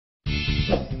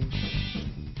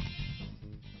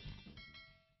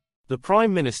The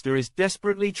Prime Minister is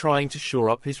desperately trying to shore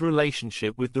up his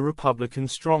relationship with the Republican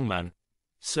strongman.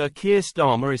 Sir Keir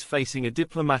Starmer is facing a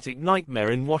diplomatic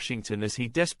nightmare in Washington as he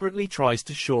desperately tries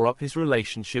to shore up his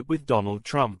relationship with Donald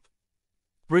Trump.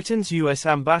 Britain's US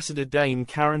Ambassador Dame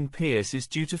Karen Pierce is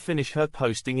due to finish her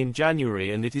posting in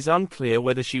January, and it is unclear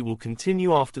whether she will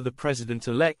continue after the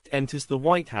president-elect enters the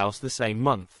White House the same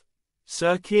month.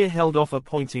 Sir Keir held off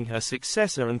appointing her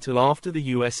successor until after the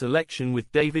US election,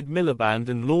 with David Miliband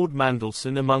and Lord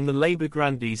Mandelson among the Labour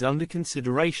grandees under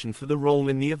consideration for the role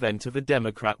in the event of a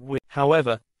Democrat win.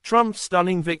 However, Trump's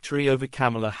stunning victory over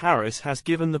Kamala Harris has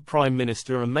given the Prime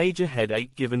Minister a major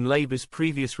headache given Labour's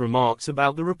previous remarks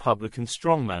about the Republican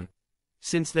strongman.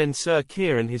 Since then, Sir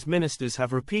Keir and his ministers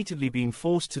have repeatedly been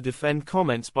forced to defend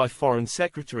comments by Foreign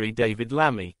Secretary David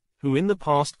Lammy, who in the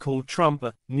past called Trump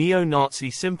a neo-Nazi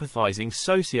sympathizing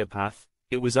sociopath.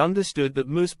 It was understood that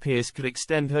Ms. Pierce could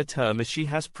extend her term as she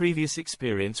has previous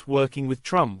experience working with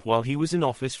Trump while he was in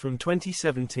office from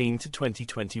 2017 to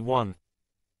 2021.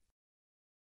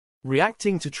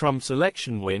 Reacting to Trump's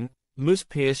election win, Ms.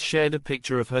 Pierce shared a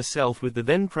picture of herself with the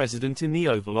then-president in the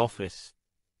Oval Office.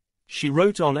 She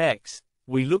wrote on X,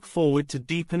 "We look forward to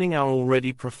deepening our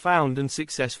already profound and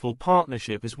successful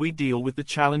partnership as we deal with the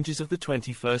challenges of the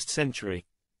 21st century."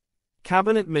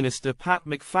 Cabinet Minister Pat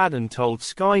McFadden told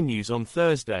Sky News on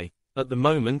Thursday, "At the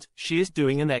moment, she is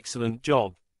doing an excellent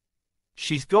job.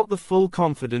 She's got the full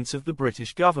confidence of the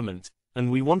British government, and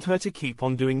we want her to keep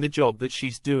on doing the job that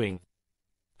she's doing.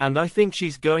 And I think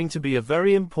she's going to be a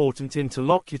very important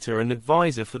interlocutor and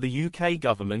advisor for the UK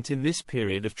government in this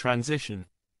period of transition."